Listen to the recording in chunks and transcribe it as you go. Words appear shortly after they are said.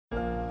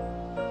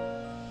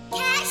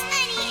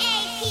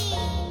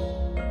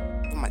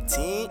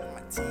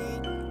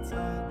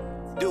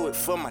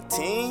for my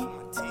team.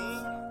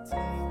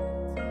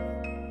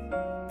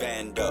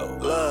 Bando.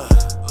 Look,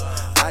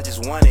 I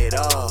just want it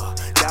all.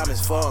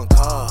 Diamonds, foreign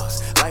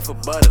cars, life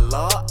above the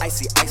law.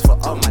 Icy ice for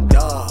all my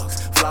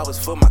dogs,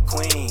 flowers for my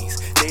queens,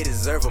 they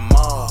deserve them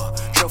all.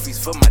 Trophies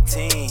for my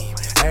team,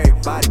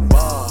 everybody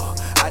ball.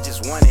 I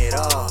just want it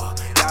all.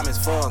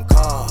 Diamonds, foreign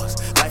cars,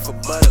 life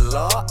above the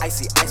law.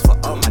 Icy ice for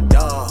all my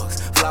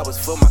dogs,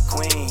 flowers for my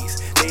queens,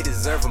 they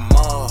deserve them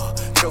all.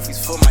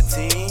 Trophies for my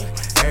team,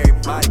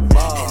 everybody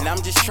ball. And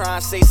I'm just trying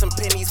to save some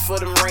pennies for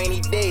them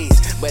rainy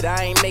days, but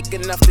I ain't make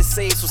enough to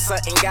save, so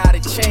something gotta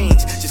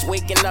change. Just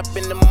waking up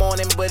in the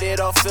morning, but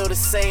it all feel the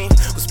same.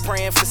 Was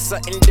praying for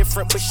something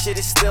different, but shit,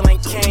 it still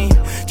ain't came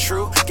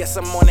true. Guess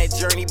I'm on that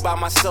journey by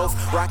myself.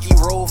 Rocky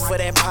road for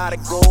that pot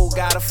of gold,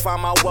 gotta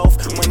find my wealth.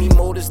 Money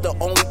motive's the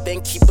only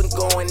thing keeping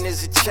going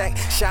is a check.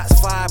 Shots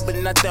fired, but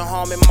nothing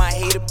harming my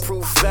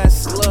hater-proof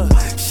vest. Look,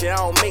 shit, I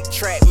don't make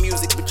trap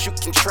music, but you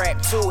can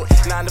trap to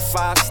it. 9 to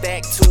 5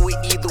 stack to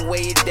it, either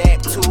way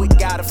adapt to it.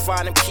 Gotta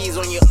find them keys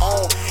on your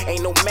own,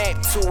 ain't no map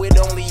to it.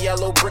 Only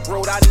yellow brick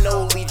road I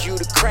know lead you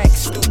to crack,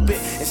 stupid.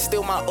 And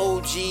still my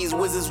OGs,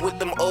 wizards with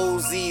them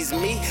OZs.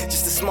 Me,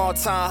 just a small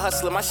time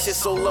hustler, my shit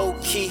so low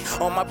key.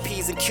 On my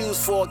P's and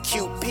Q's for a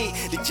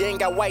QP. The Jane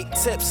got white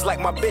tips like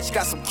my bitch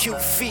got some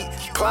cute feet.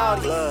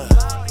 Cloudy. Look,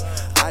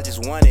 I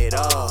just want it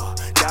all.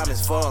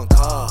 Diamonds, foreign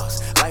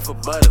cars, life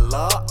above the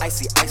law.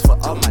 Icy ice for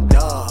all my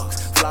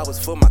dogs,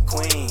 flowers for my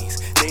queens,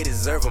 they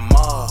deserve them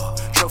all.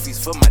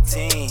 Trophies for my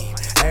team,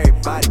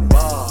 everybody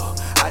ball.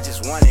 I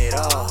just want it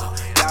all.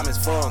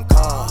 Diamonds, foreign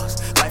cars,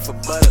 life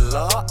above the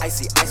law.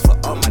 Icy ice for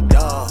all my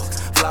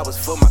dogs,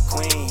 flowers for my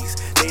queens,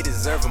 they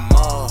deserve them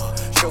all.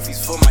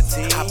 Trophies for my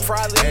team. I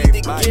probably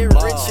need to get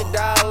rich or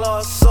die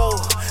lost soul.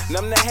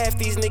 Numb to half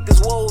these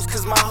niggas' woes,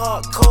 cause my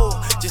heart cold.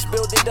 Just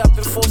build it up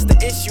and force the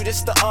issue,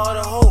 this the art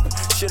of hope.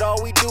 Shit,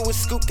 all we do is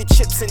scoop the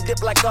chips and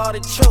dip like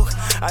artichoke.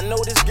 I know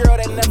this girl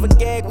that never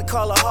gag, we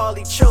call her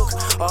Harley Choke.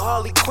 Or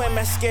Harley Quinn,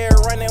 mascara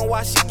running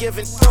while she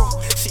giving through.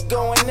 She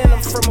going in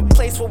them from a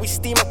place where we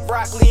steam up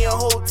broccoli in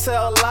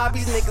hotel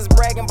lobbies. Niggas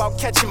bragging about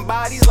catching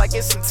bodies like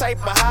it's some type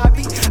of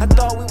hobby. I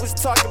thought we was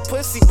talking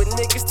pussy, but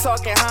niggas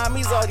talking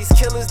homies. All these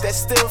killers that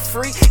still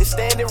free is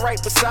standing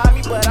right beside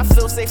me, but I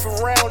feel safe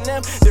around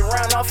them. Then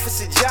round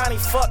Officer Johnny,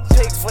 fuck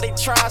pigs before they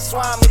try to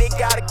swine me. They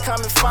gotta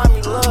come and find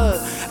me, love.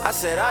 I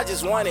said I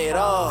just want it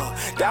all.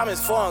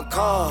 Diamonds, foreign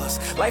cars,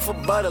 life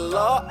above the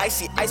law.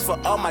 Icy ice for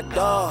all my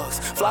dogs,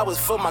 flowers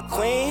for my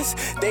queens,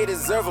 they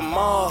deserve them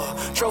all.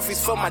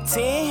 Trophies for my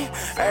team,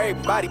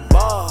 everybody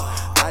ball.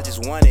 I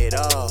just want it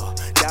all.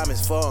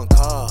 Diamonds, foreign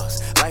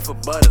cars, life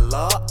above the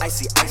law.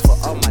 Icy ice for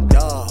all my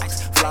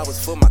dogs,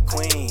 flowers for my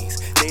queens,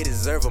 they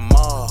deserve them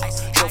all.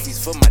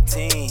 Trophies for my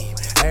team,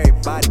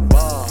 everybody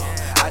ball.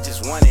 I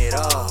just want it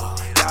all.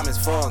 Diamonds,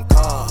 foreign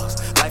cars,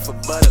 life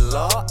above the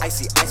law.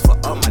 Icy ice for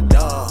all my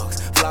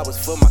dogs, flowers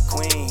for my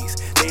queens,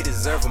 they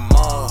deserve them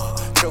all.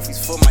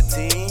 Trophies for my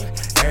team,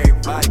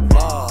 everybody ball.